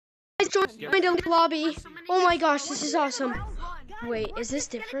joined a lobby. Oh my gosh, this is awesome. Wait, is this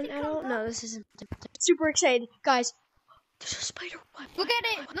different at all? No, this isn't. Super excited, guys. There's a spider web. Look at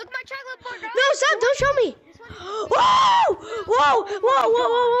it. Look my chocolate board. No, stop! Don't show me. Whoa! Whoa! Whoa! Whoa!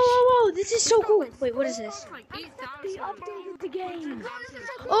 Whoa! Whoa! Whoa! This is so cool. Wait, what is this? He updated the game.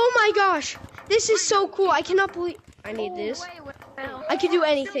 Oh my gosh! This is so cool. I cannot believe. I need this. I can do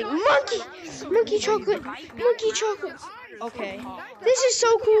anything. Monkey chocolate. Monkey chocolate. Okay. This is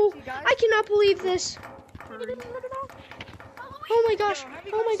so cool. I cannot believe this. Oh my gosh.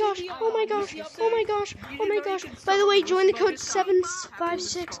 Oh my gosh. Oh my gosh. Oh my gosh. Oh my gosh. By the way, join the code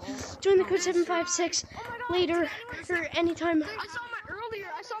 756. Join the code 756 later or anytime. I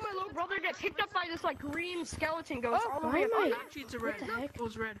saw my little brother get picked up by this like green skeleton ghost. Oh, why am I? It's red. What the heck? It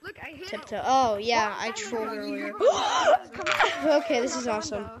was red. Look, I hit Tiptoe. Oh yeah, I trolled earlier. Okay, this is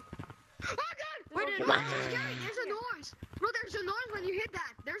awesome. Oh god! Wait, there's a noise. Bro, there's a noise when you hit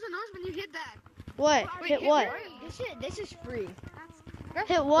that. There's a noise when you hit that. What? Hit what? This is free.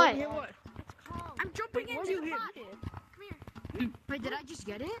 Hit what? Hit what? I'm jumping into the pot. Come here. Wait, did I just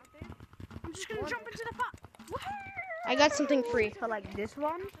get it? I'm just gonna jump into the pot. I got something free. So like this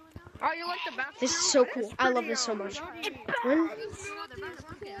one? Oh, you like the bathroom? This is so cool. I love this so much. When?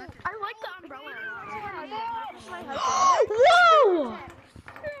 I like the umbrella. Whoa!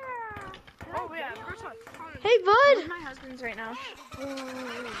 Oh yeah, first one. Hey, bud. My husband's right now.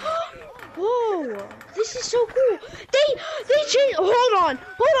 Whoa! This is so cool. They changed. Hold on.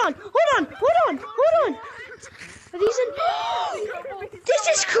 Are these in? This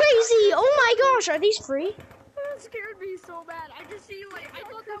is crazy. Oh my gosh. Are these free? That scared me so bad. I just see like I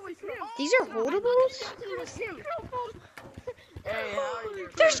thought that was him. These are holdables? It was him.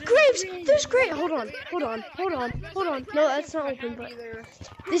 There's grapes. There's grapes. Hold on. No, that's not open. But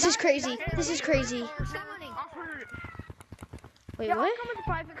this is crazy. Wait, what? Come with the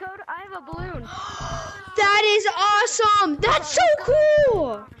private code. I have a balloon. That is awesome. That's so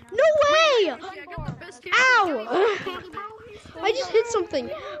cool. No way. Ow. I just hit something.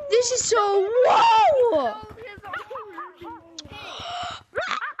 This is so whoa.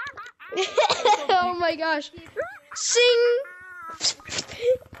 Oh my gosh. Sing.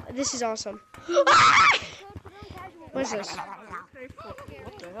 This is awesome. What is this?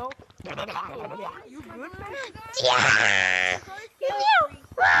 What the hell? You good?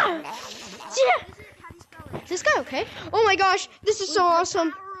 Is this guy okay? Oh my gosh, this is so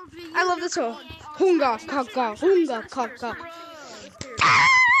awesome. I love this song. Hunga kaka, hunga kaka.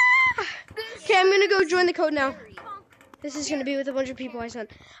 Okay, I'm gonna go join the code now. This is gonna be with a bunch of people I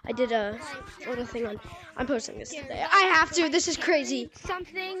sent. I did a little thing on. I'm posting this today. I have to. This is crazy.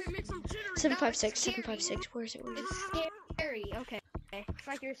 Something 756. Where is it? scary. Okay. It's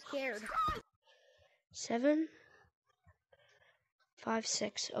like you're scared.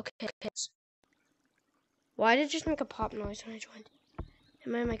 756. Okay. Why did it just make a pop noise when I joined?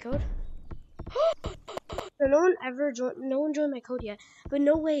 Am I in my code? No one joined my code yet. But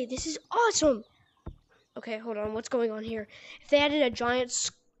no way. This is awesome. Okay, hold on. What's going on here? If they added a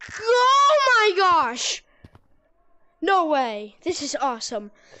giant oh my gosh! No way. This is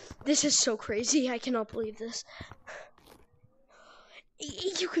awesome. This is so crazy. I cannot believe this.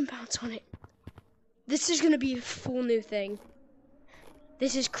 You can bounce on it. This is going to be a full new thing.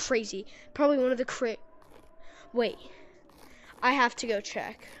 This is crazy. Probably one of the Wait. I have to go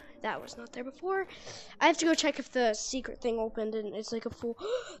check. That was not there before. I have to go check if the secret thing opened and it's like a full.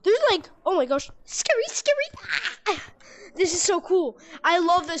 There's like, oh my gosh, scary. Ah! This is so cool. I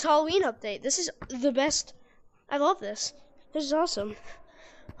love this Halloween update. This is the best. I love this. This is awesome.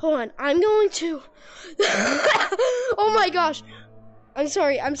 Hold on, I'm going to. Oh my gosh. I'm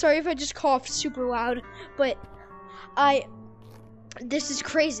sorry if I just coughed super loud, but this is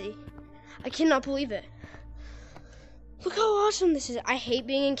crazy. I cannot believe it. Look how awesome this is. I hate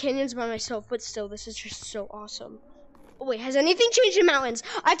being in canyons by myself, but still, this is just so awesome. Oh, wait, has anything changed in mountains?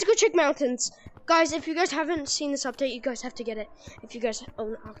 I have to go check mountains. Guys, if you guys haven't seen this update, you guys have to get it. If you guys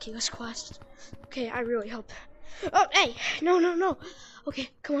own Oculus Quest. Okay, I really hope. Oh, hey, no. Okay,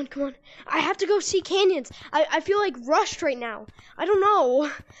 come on. I have to go see canyons. I feel like rushed right now. I don't know.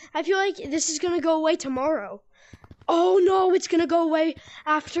 I feel like this is going to go away tomorrow. Oh, no, it's going to go away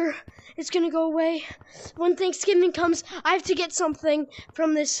after. It's going to go away when Thanksgiving comes. I have to get something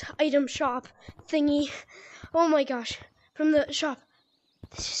from this item shop thingy. Oh, my gosh. From the shop.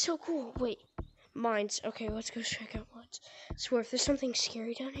 This is so cool. Wait. Mines. Okay, let's go check out mines. I swear, if there's something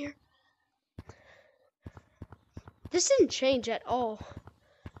scary down here. This didn't change at all.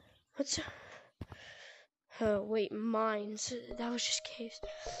 Oh, wait, mines. That was just caves.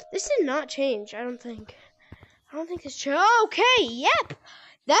 This did not change, I don't think. I don't think this changed. Okay, yep.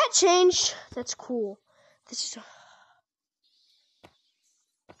 That changed. That's cool. This is.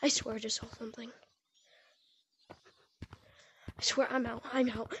 I swear I just saw something. I swear I'm out. I'm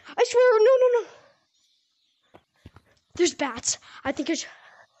out. I swear. No. There's bats. I think I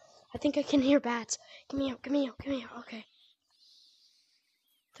can hear bats. Get me out. Okay.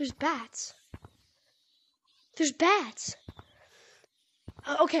 There's bats.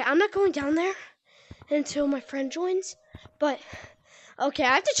 Okay, I'm not going down there until my friend joins. But okay,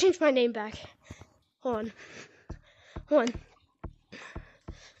 I have to change my name back. Hold on.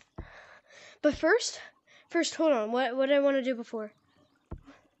 But first, hold on. What do I want to do before?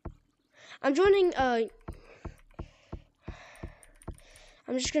 I'm joining. I'm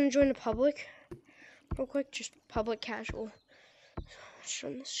just gonna join the public, real quick. Just public casual. Just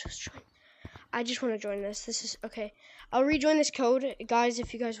join. I just want to join this. This is okay. I'll rejoin this code, guys.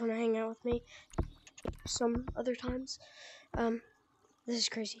 If you guys want to hang out with me some other times. This is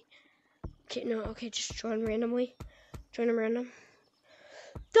crazy. Okay, no. Okay, just join randomly. Join them random.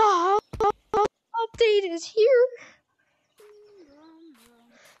 The update is here.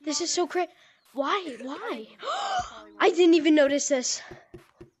 This is so crazy. Why? I didn't even notice this.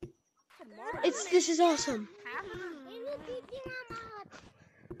 This is awesome.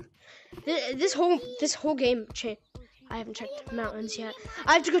 This whole game changed. I haven't checked mountains yet.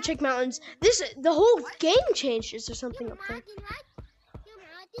 I have to go check mountains. The whole game changed. Is there something up there?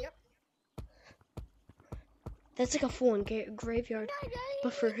 That's like a full-on graveyard.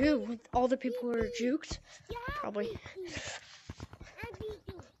 But for who? All the people who are juked? Probably.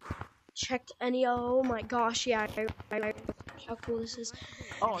 Checked any. Oh my gosh, yeah. How cool this is.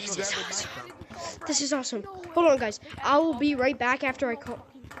 Oh, this is awesome. This is awesome. Hold on, guys. I will be right back after I call.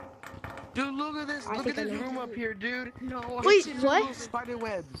 Dude, look at this. Look at this room up here, dude. No. Wait, what? Spider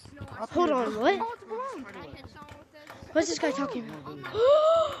webs. Hold on, what? What's this guy talking about?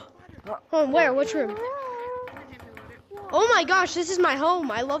 Hold on, where? Which room? Oh my gosh, this is my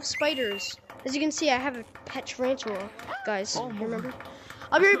home. I love spiders. As you can see, I have a pet tarantula, guys. Remember?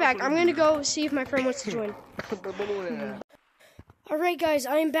 I'll be right back. I'm gonna go see if my friend wants to join. Alright, guys,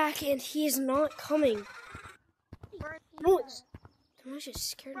 I am back, and he is not coming. No, the noise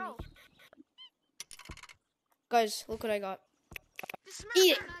just scared me. Guys, look what I got.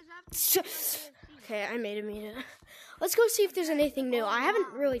 Eat it! Okay, I made him eat it. Let's go see if there's anything new. I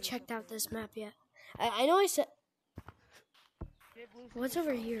haven't really checked out this map yet. I know I said... What's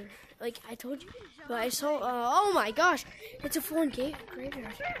over here? Like, I told you. But I saw... oh my gosh! It's a full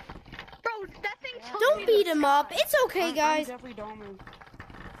graveyard. Bro, that thing. Don't beat him up. It's okay, guys. He's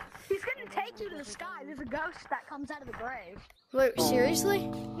gonna take you to the sky. There's a ghost that comes out of the grave. Wait, seriously?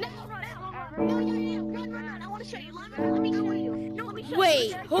 No, run. I want to show you. Let me show you. No, let me show you.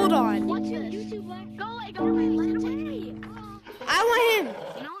 Wait, hold on. Watch this. Go away. Let him. I want him.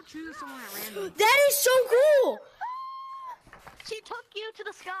 You know, choose someone at random. That is so cool. She took you to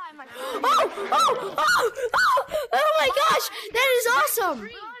the sky. I'm like, Oh my gosh, that is awesome.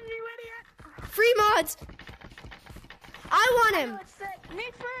 Free mods. I want him.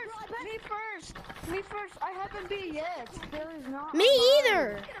 Me first. I haven't been yet. There is not. Me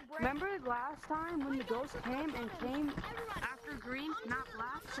either. Remember last time when the ghost came after green, not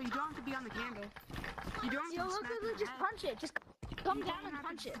black, so you don't have to be on the candle. You don't have to smack it in the Just head. punch it. Just come down and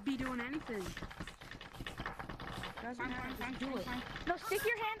punch it. Be doing anything. Fine, do it. No, stick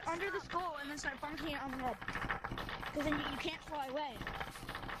your hand under the skull and then start punching it on the head. Because then you can't fly away.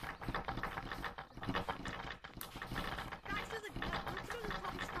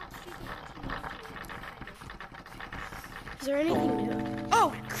 Is there anything new?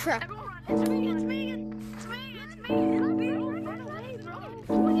 Oh crap! Everyone run. It's me. Run away, bro.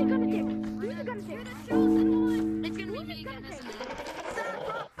 Who are you gonna take? You're the chosen one. It's gonna be me again, isn't it?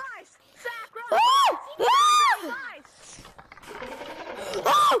 Sacrifice!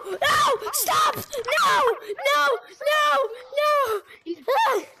 Oh no! Stop! No!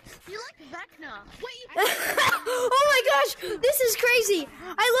 You like Vecna. Wait. Oh my gosh! This is crazy!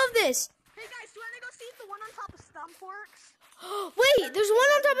 I love this! Hey guys, do you want to go see if the one on top of Stump works? Wait, there's one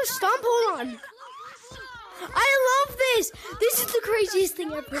on top of Stump. Hold on. I love this! This is the craziest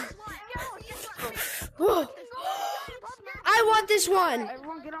thing ever. I want this one!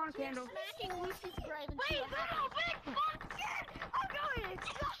 Everyone get on a candle.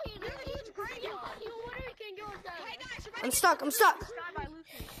 I'm stuck.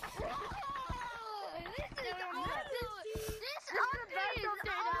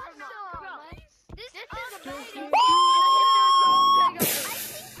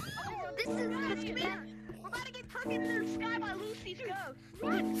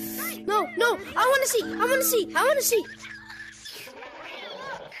 No, I want to see.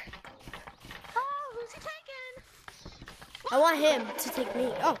 I want him to take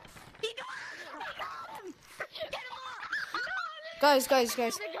me. Oh. Guys.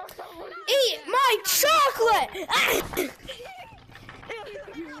 Eat my chocolate!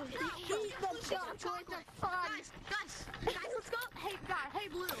 Guys, let's go. Hey,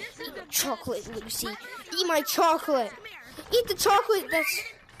 Blue. Chocolate, Lucy. Eat my chocolate. Eat the chocolate.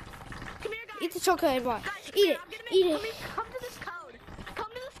 Come here, guys. Eat the chocolate I bought. Guys, Eat it. Eat it. Come to this code. I'm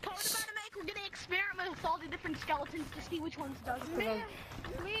about to make. We're gonna experiment with all the different skeletons to see which ones does. Okay. Okay.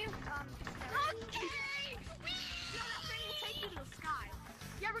 We'll take you to the sky.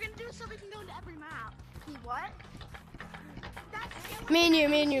 Yeah, we're gonna do it so we can go into every map. What? Me and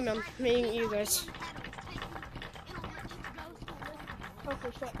you, Mom. Me and you guys.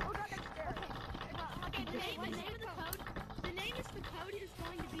 Okay, sure. Oh, God, that's there. Okay, the name of the code is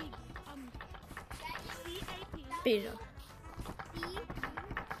going to be, CAP. Beta.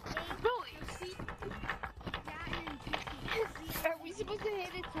 Are we supposed to hit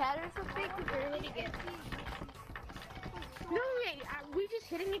a tab or something? Or hitting it? No, wait, we're just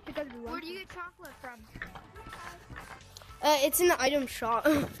hitting it because we want. Where do you get chocolate from? It's in the item shop.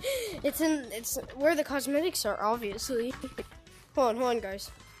 It's where the cosmetics are, obviously. Hold on,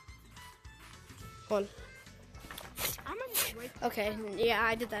 guys. Hold on. Okay, yeah,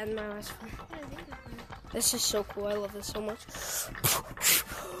 I did that in my last one. This is so cool. I love this so much.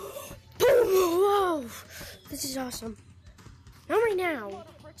 Boom! Whoa! This is awesome. Not right now.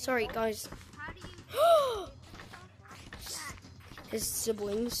 Sorry, guys. His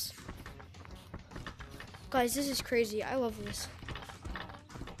siblings. Guys, this is crazy. I love this.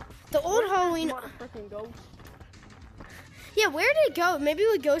 The old Halloween. Yeah, where did it go? Maybe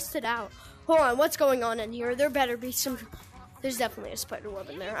we ghosted out. Hold on, what's going on in here? There better be some. There's definitely a spider web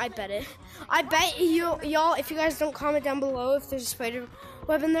in there. I bet it. I bet y'all, if you guys don't comment down below if there's a spider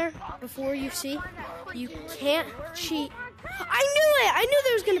web in there before you see, you can't cheat. I knew it! I knew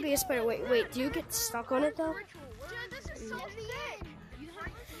there was gonna be a spider. Wait, do you get stuck on it though?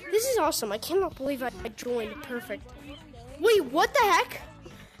 This is awesome. I cannot believe I joined. Perfect. Wait, what the heck?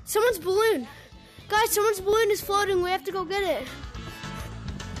 Someone's balloon. Guys, someone's balloon is floating. We have to go get it.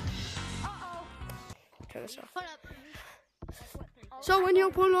 Turn this off. So when you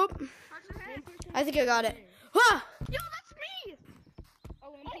pull up, I think I got it. Ah! Yo, that's me!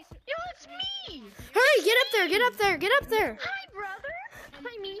 Yo, that's me! Hurry, get up there. Hi, brother!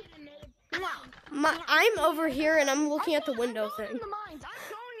 Hi, me. I'm over here and I'm looking at the window thing. I'm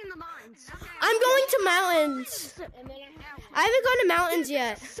going in the mines. I'm going to mountains. I haven't gone to mountains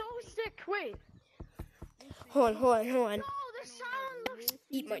yet. So sick. Wait. Hold on. Oh, the sound looks.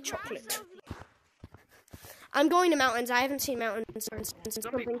 Eat my chocolate. I'm going to mountains. I haven't seen mountains since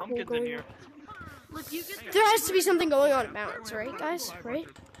something cool going on. There has to be something going on at mountains, right, guys? Right?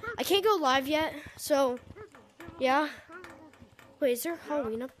 I can't go live yet, so yeah. Wait, is there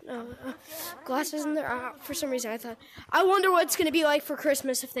Halloween up? Glasses in there? For some reason, I wonder what it's gonna be like for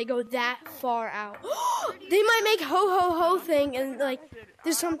Christmas if they go that far out. They might make ho ho ho thing, and like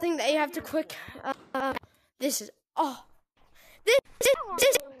there's something that you have to quick. This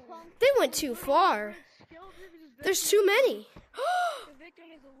they went too far. There's too many.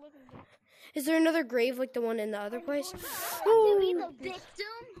 Is there another grave like the one in the other place? Ooh.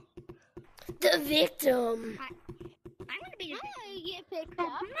 The victim. I'm gonna be get picked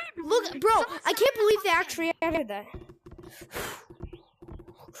up. Look, bro, I can't believe they actually added that.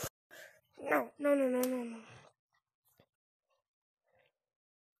 No.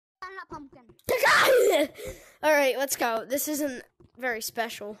 All right, let's go. This isn't very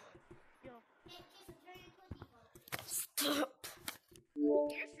special. Stop. You're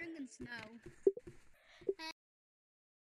drinking snow.